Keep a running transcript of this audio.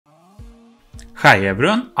Hi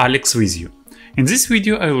everyone, Alex with you. In this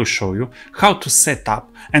video I will show you how to set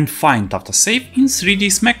up and find autosave in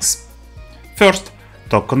 3ds Max. First,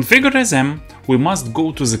 to configure them, we must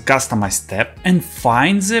go to the Customize tab and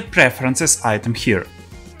find the Preferences item here.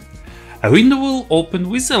 A window will open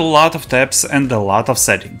with a lot of tabs and a lot of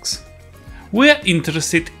settings. We are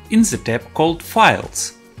interested in the tab called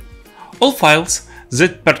Files. All files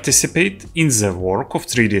that participate in the work of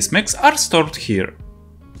 3ds Max are stored here.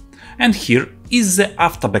 And here is the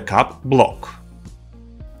Auto Backup block.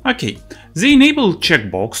 Okay, the Enable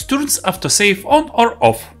checkbox turns autosave on or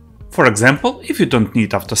off. For example, if you don't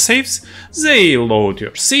need autosaves, they load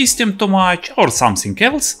your system too much or something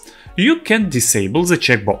else, you can disable the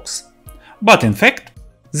checkbox. But in fact,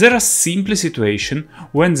 there are simply situations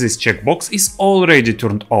when this checkbox is already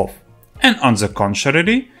turned off, and on the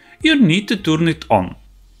contrary, you need to turn it on.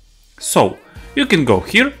 So, you can go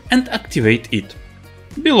here and activate it.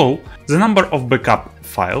 Below, the number of backup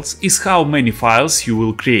files is how many files you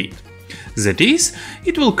will create. That is,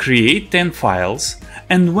 it will create 10 files,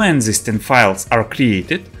 and when these 10 files are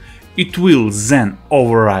created, it will then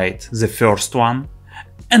overwrite the first one,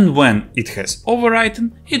 and when it has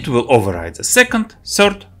overwritten, it will overwrite the second,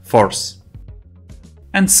 third, fourth,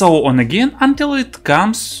 and so on again until it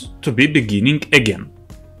comes to be beginning again.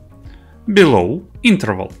 Below,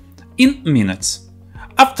 interval, in minutes.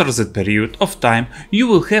 After that period of time, you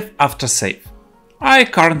will have autosave. I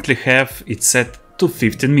currently have it set to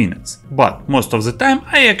 15 minutes, but most of the time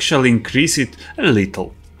I actually increase it a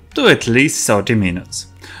little, to at least 30 minutes.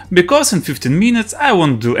 Because in 15 minutes I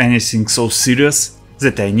won't do anything so serious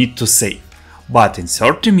that I need to save, but in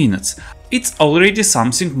 30 minutes it's already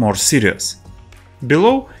something more serious.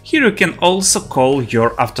 Below, here you can also call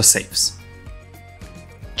your autosaves.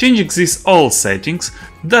 Changing these all settings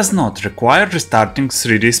does not require restarting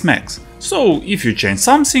 3ds Max, so if you change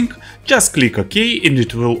something, just click OK and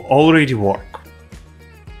it will already work.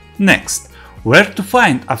 Next, where to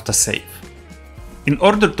find autosave? In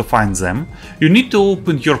order to find them, you need to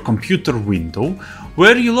open your computer window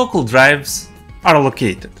where your local drives are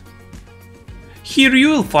located. Here you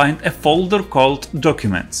will find a folder called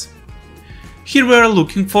Documents. Here we are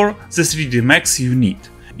looking for the 3ds Max you need.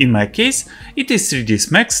 In my case, it is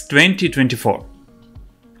 3ds Max 2024.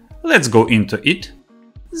 Let's go into it.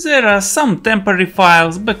 There are some temporary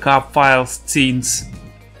files, backup files, scenes.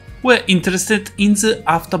 We're interested in the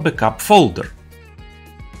Auto Backup folder.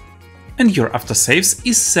 And your autosaves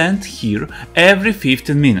is sent here every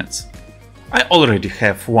 15 minutes. I already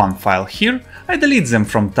have one file here. I delete them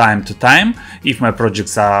from time to time if my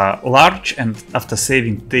projects are large and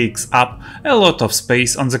autosaving takes up a lot of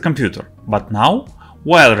space on the computer. But now,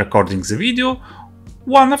 while recording the video,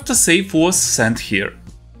 one autosave was sent here.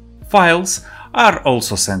 Files are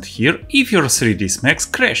also sent here if your 3ds Max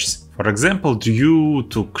crashes, for example due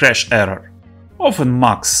to crash error. Often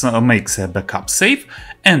Max makes a backup save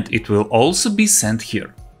and it will also be sent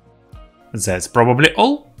here. That's probably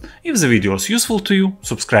all. If the video was useful to you,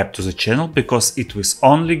 subscribe to the channel because it will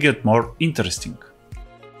only get more interesting.